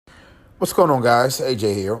What's going on, guys?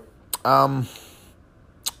 AJ here. Um,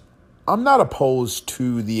 I'm not opposed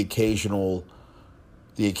to the occasional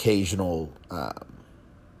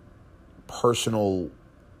personal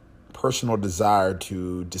personal desire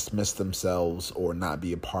to dismiss themselves or not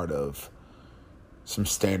be a part of some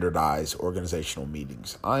standardized organizational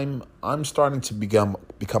meetings. I'm starting to become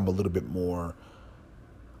a little bit more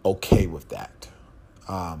okay with that.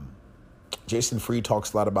 Um, Jason Fried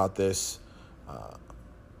talks a lot about this.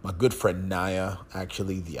 My good friend Naya,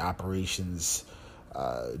 actually the operations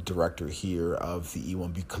director here of the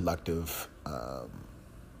E1B collective, the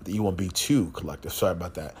E1B2 collective. Sorry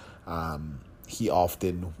about that. He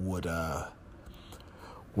often would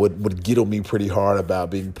get on me pretty hard about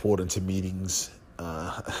being pulled into meetings.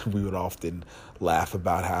 We would often laugh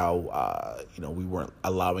about how we weren't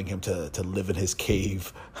allowing him to live in his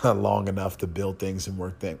cave long enough to build things and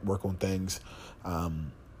work on things.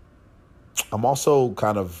 I'm also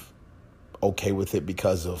kind of okay with it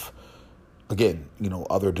because of, again,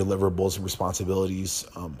 other deliverables and responsibilities.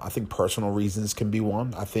 I think personal reasons can be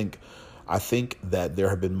one. I think that there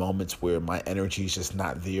have been moments where my energy is just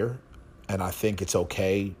not there, and I think it's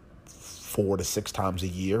okay 4 to 6 times a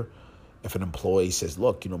year if an employee says,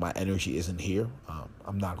 "Look, my energy isn't here.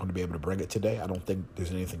 I'm not going to be able to bring it today." I don't think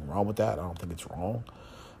there's anything wrong with that. I don't think it's wrong.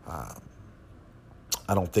 I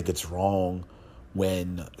don't think it's wrong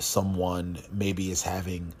when someone maybe is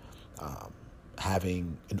having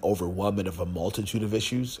an overwhelming of a multitude of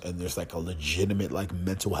issues and there's like a legitimate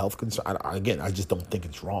mental health concern. I just don't think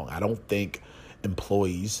it's wrong. I don't think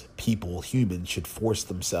employees, people, humans should force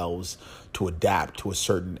themselves to adapt to a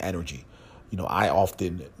certain energy. I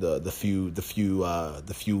often the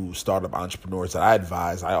few startup entrepreneurs that I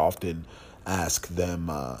advise, I often ask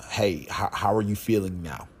them, "Hey, how are you feeling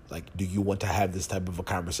now? Like, do you want to have this type of a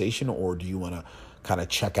conversation, or do you want to kind of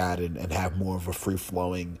check out and have more of a free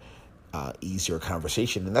flowing, easier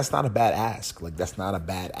conversation?" And that's not a bad ask. That's not a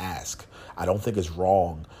bad ask. I don't think it's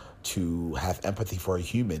wrong to have empathy for a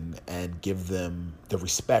human and give them the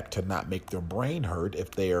respect to not make their brain hurt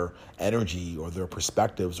if their energy or their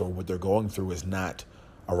perspectives or what they're going through is not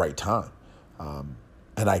a right time.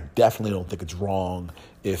 And I definitely don't think it's wrong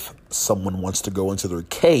if someone wants to go into their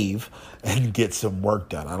cave and get some work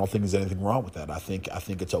done. I don't think there's anything wrong with that. I think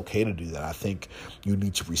it's okay to do that. I think you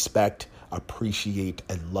need to respect, appreciate,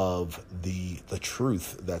 and love the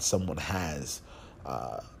truth that someone has,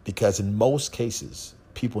 because in most cases,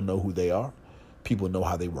 people know who they are, people know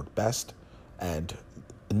how they work best, and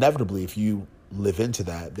inevitably, if you live into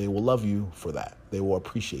that, they will love you for that. They will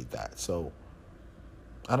appreciate that. So,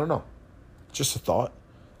 I don't know. Just a thought.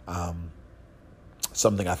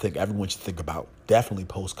 Something I think everyone should think about, definitely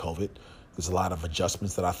post-COVID. There's a lot of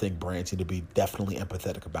adjustments that I think brands need to be definitely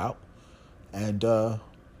empathetic about. And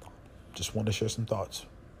just wanted to share some thoughts.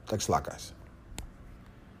 Thanks a lot, guys.